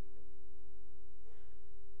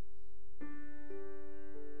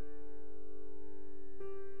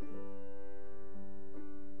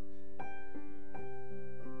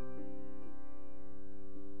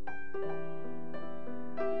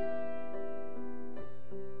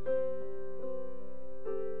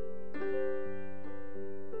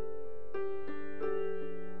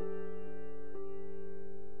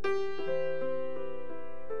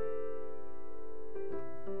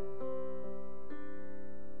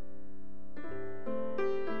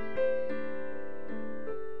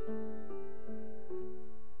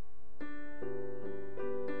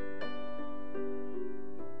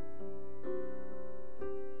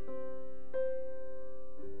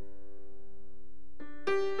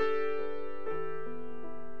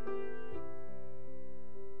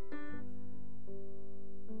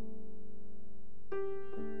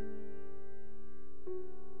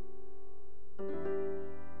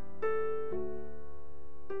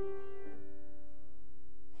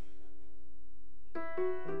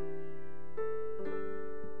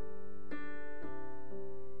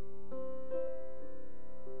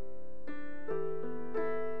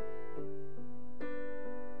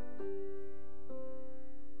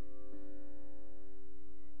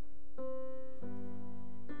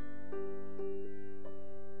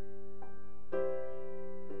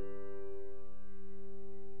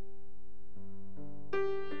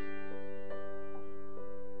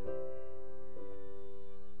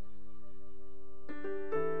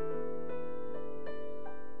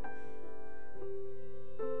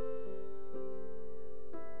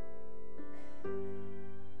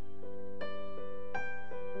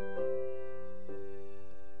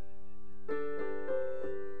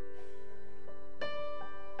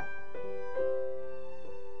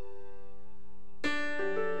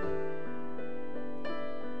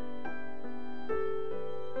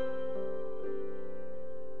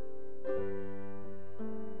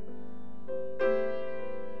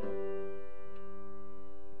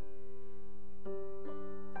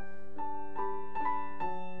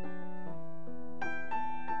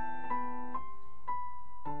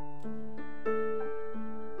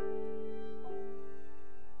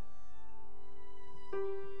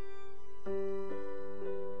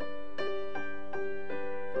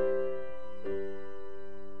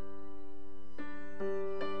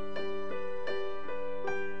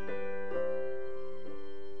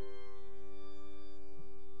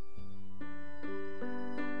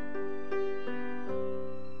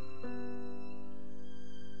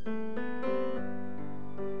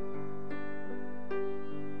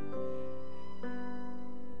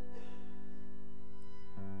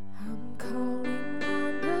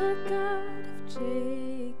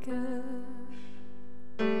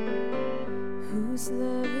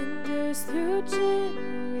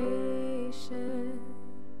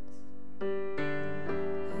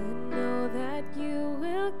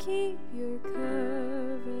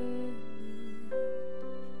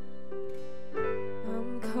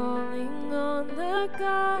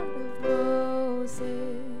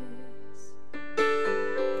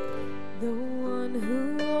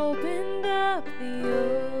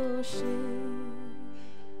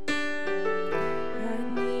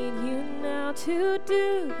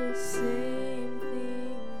 the same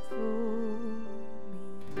thing for me.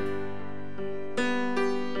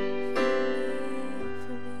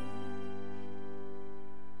 For me.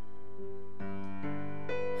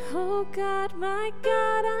 Oh God, my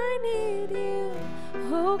God, I need you.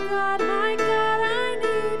 Oh God, my God, I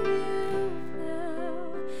need you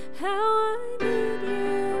now. How I need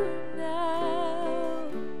you now.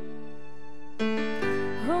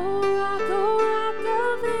 Oh rock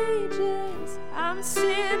of ages, I'm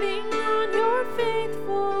standing on your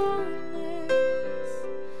faithfulness,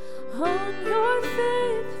 on your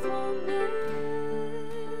faithfulness.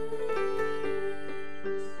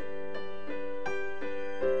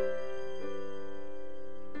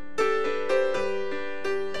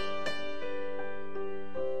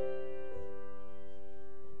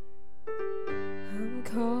 I'm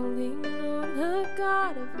calling on the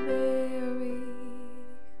God of Mary,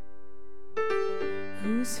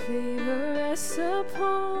 whose favor rests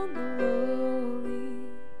upon the lowly.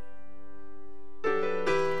 I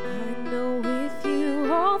know with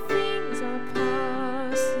you all things are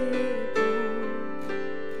possible.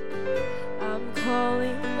 I'm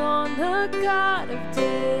calling on the God of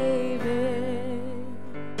David,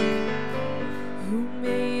 who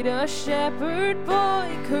made a shepherd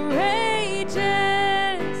boy courageous.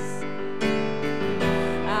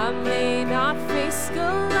 I may not face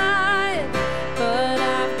Goliath, but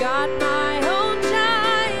I've got my own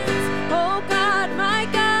giants. Oh God, my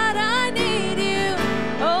God, I need you.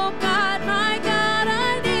 Oh God, my God,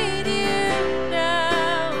 I need you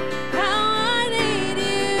now. How I need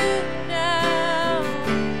you now.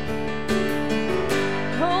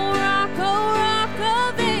 Oh rock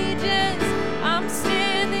of ages, I'm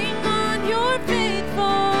standing on your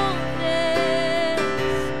faithfulness,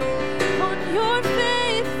 on your faithfulness.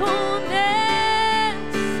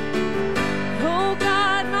 Oh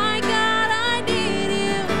God, my God, I need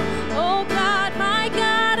you. Oh God, my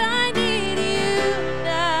God, I need you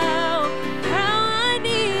now. How I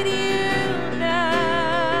need you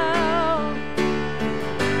now.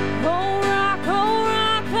 Oh rock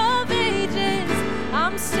of ages,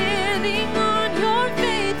 I'm standing on your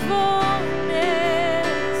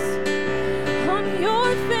faithfulness, on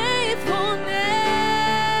your faithfulness.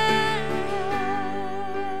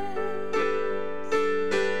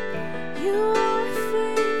 You are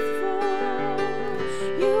faithful.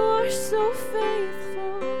 You are so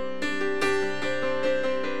faithful.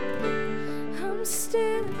 I'm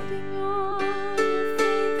standing on your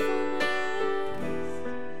faithfulness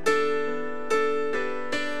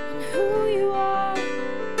and who you are.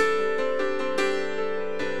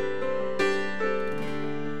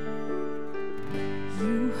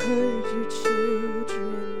 You heard your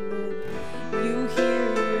children then, you hear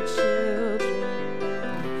your children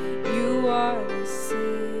now. You are the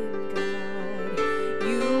same God.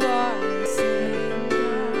 You are the same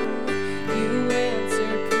God. You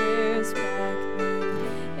answered prayers back then,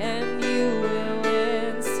 and you will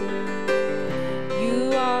answer now. You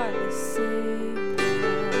are the same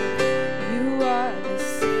God. You are the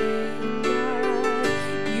same God.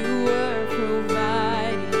 You were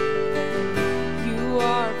providing then. You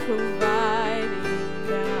are providing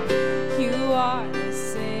now. You are the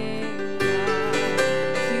same God.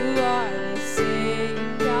 You are the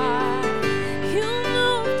same God. You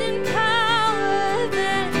moved in power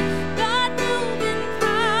then. God moved in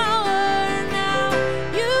power now.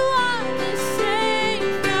 You are the same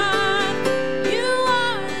God. You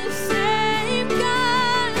are the same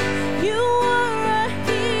God. You were a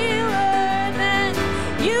healer then.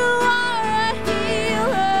 You are a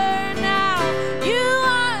healer now. You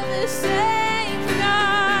are the same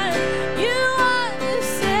God. You are the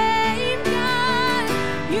same God.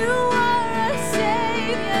 You are a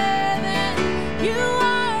savior then. You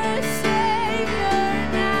are a savior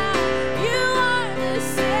now. You are the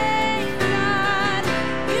same God.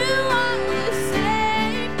 You are the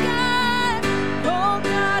same God. Oh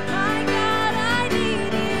God, my God, I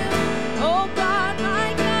need you. Oh God,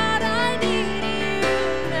 my God, I need you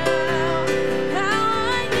now. How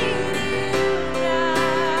I need you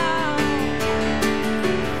now.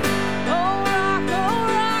 Oh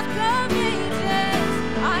rock of ages,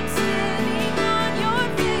 I'm standing on your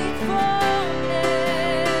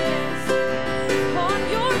faithfulness, on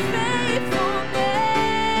your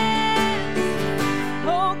faithfulness.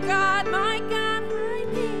 Oh God, my God, I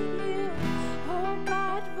need you. Oh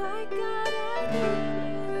God, my God, I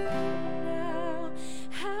need you now.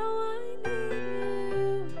 How I need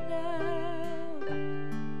you now.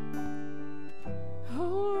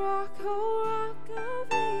 Oh rock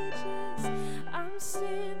of ages, I'm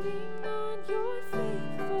standing on your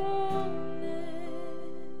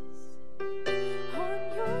faithfulness, on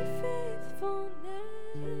your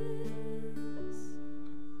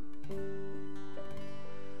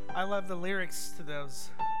I love the lyrics to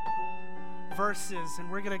those verses,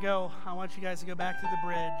 and we're going to go. I want you guys to go back to the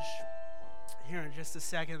bridge here in just a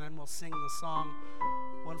second, and then we'll sing the song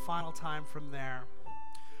one final time from there.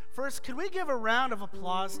 First, could we give a round of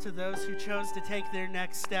applause to those who chose to take their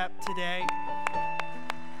next step today?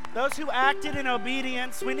 Those who acted in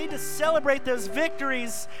obedience. We need to celebrate those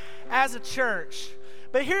victories as a church.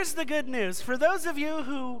 But here's the good news. For those of you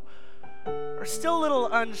who are still a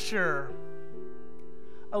little unsure,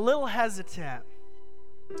 a little hesitant,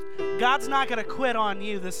 God's not going to quit on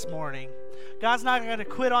you this morning. God's not going to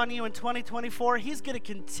quit on you in 2024. He's going to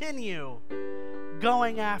continue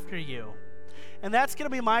going after you. And that's going to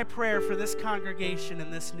be my prayer for this congregation in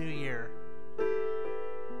this new year.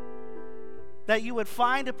 That you would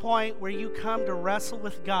find a point where you come to wrestle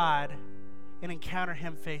with God and encounter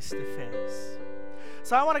Him face to face.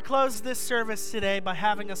 So I want to close this service today by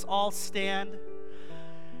having us all stand.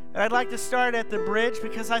 And I'd like to start at the bridge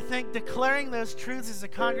because I think declaring those truths as a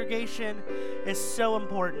congregation is so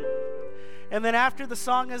important. And then after the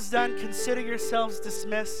song is done, consider yourselves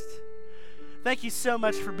dismissed. Thank you so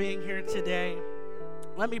much for being here today.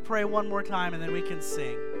 Let me pray one more time and then we can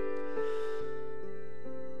sing.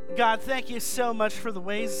 God, thank you so much for the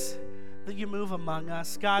ways that you move among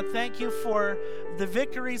us. God, thank you for the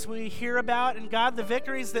victories we hear about, and God, the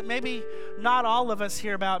victories that maybe not all of us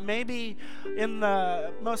hear about, maybe in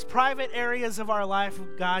the most private areas of our life.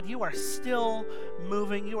 God, you are still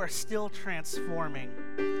moving, you are still transforming.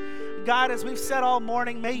 God, as we've said all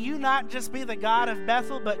morning, may you not just be the God of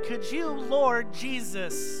Bethel, but could you, Lord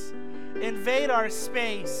Jesus, invade our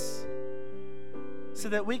space so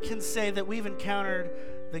that we can say that we've encountered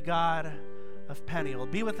the God of Peniel.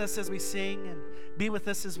 Be with us as we sing and be with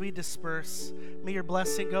us as we disperse. May your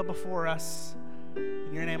blessing go before us.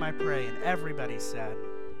 In your name I pray. And everybody said,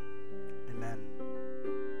 amen.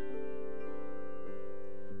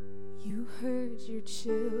 You heard your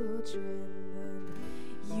children then.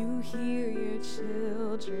 You hear your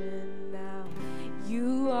children now.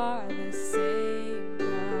 You are the same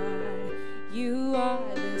God. You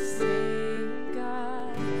are the same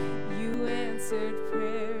God. You answered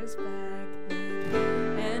prayers back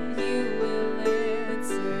then, and you will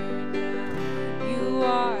answer now. You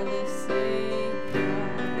are the same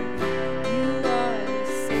God. You are the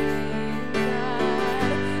same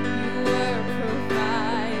God. You were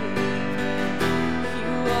providing then.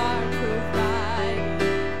 You are providing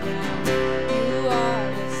now. You are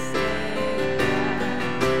the same God.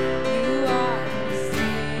 You are the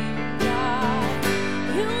same God.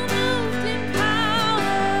 You moved in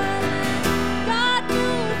power then. God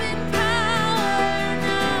move in power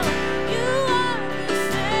now. You are the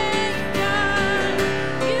same God.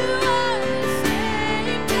 You are the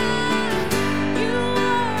same God. You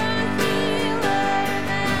are a healer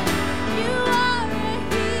then. You are a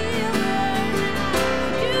healer now.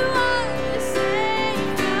 You are the same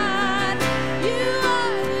God. You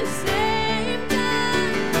are the same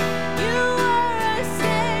God. You are a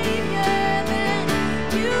Savior then.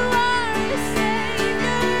 You are a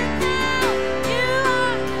Savior now. You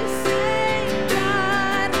are the same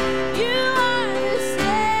God. You are the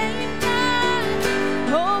same God.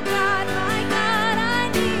 Oh God, my God, I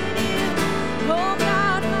need you. Oh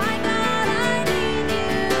God, my God, I need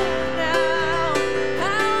you now.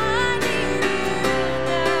 I need you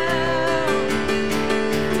now.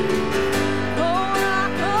 Oh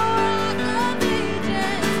rock of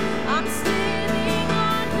ages, I'm standing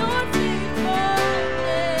on your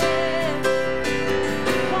faithfulness,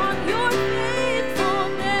 on your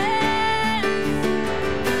faithfulness.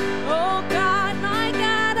 Oh God, my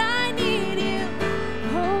God, I need you.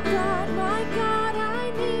 Oh God, my God,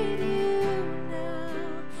 I need you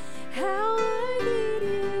now. How I need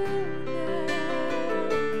you now.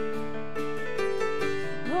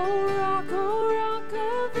 Oh rock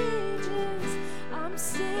of ages, I'm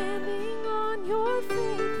standing on your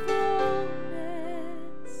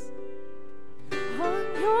faithfulness, on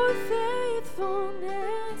your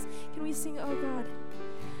faithfulness. Can we sing, oh God?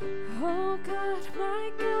 Oh God,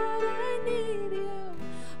 my God, I